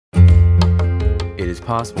it is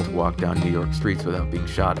possible to walk down New York streets without being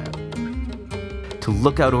shot at. To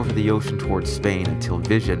look out over the ocean towards Spain until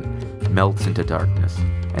vision melts into darkness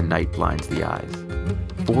and night blinds the eyes.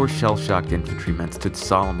 4 shell-shocked infantrymen stood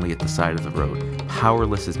solemnly at the side of the road,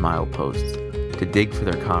 powerless as mileposts, to dig for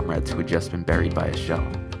their comrades who had just been buried by a shell.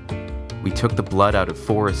 We took the blood out of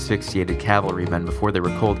 4 asphyxiated cavalrymen before they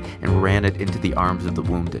were cold and ran it into the arms of the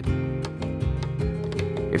wounded.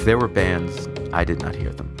 If there were bands, I did not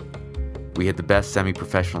hear them. We had the best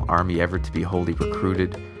semi-professional army ever to be wholly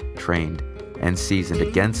recruited, trained, and seasoned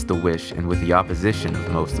against the wish and with the opposition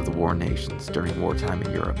of most of the war nations during wartime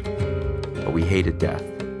in Europe. But we hated death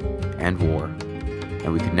and war,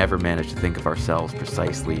 and we could never manage to think of ourselves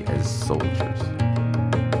precisely as soldiers.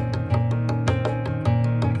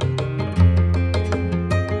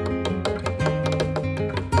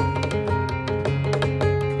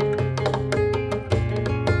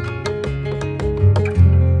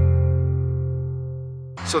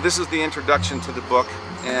 So this is the introduction to the book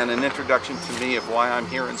and an introduction to me of why I'm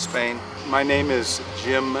here in Spain. My name is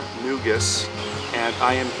Jim Neugass, and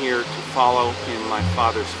I am here to follow in my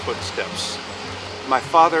father's footsteps. My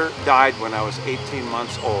father died when I was 18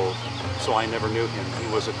 months old, so I never knew him.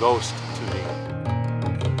 He was a ghost to me.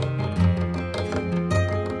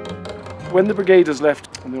 When the brigaders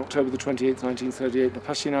left on October the 28th, 1938, the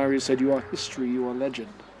Passionaries said, "You are history, you are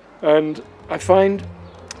legend." And I find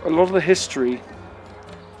a lot of the history,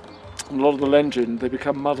 a lot of the legend, they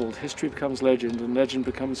become muddled. History becomes legend and legend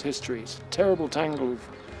becomes history. It's a terrible tangle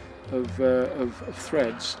of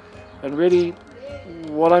threads. And really,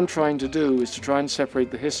 what I'm trying to do is to try and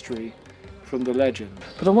separate the history from the legend.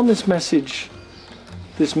 But I want this message,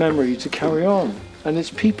 this memory to carry on. And it's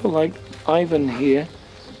people like Ivan here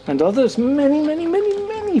and others,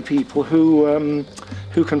 many people who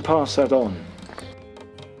can pass that on.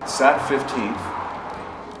 Sat 15th.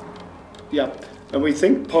 Yeah. And we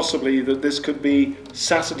think possibly that this could be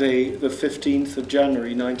Saturday the 15th of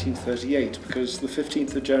January 1938, because the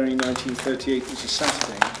 15th of January 1938 was a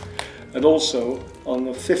Saturday. And also on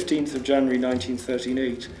the 15th of January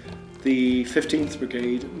 1938, the 15th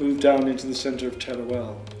Brigade moved down into the centre of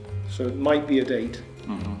Teruel. So it might be a date.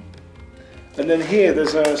 Mm-hmm. And then here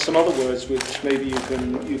there's some other words which maybe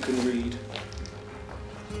you can read.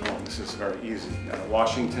 Oh, this is very easy.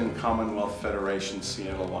 Washington, Commonwealth Federation,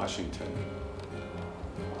 Seattle, Washington.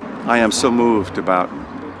 I am so moved about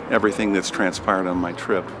everything that's transpired on my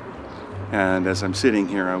trip, and as I'm sitting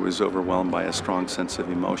here I was overwhelmed by a strong sense of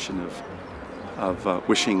emotion of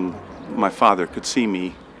wishing my father could see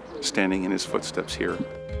me standing in his footsteps here.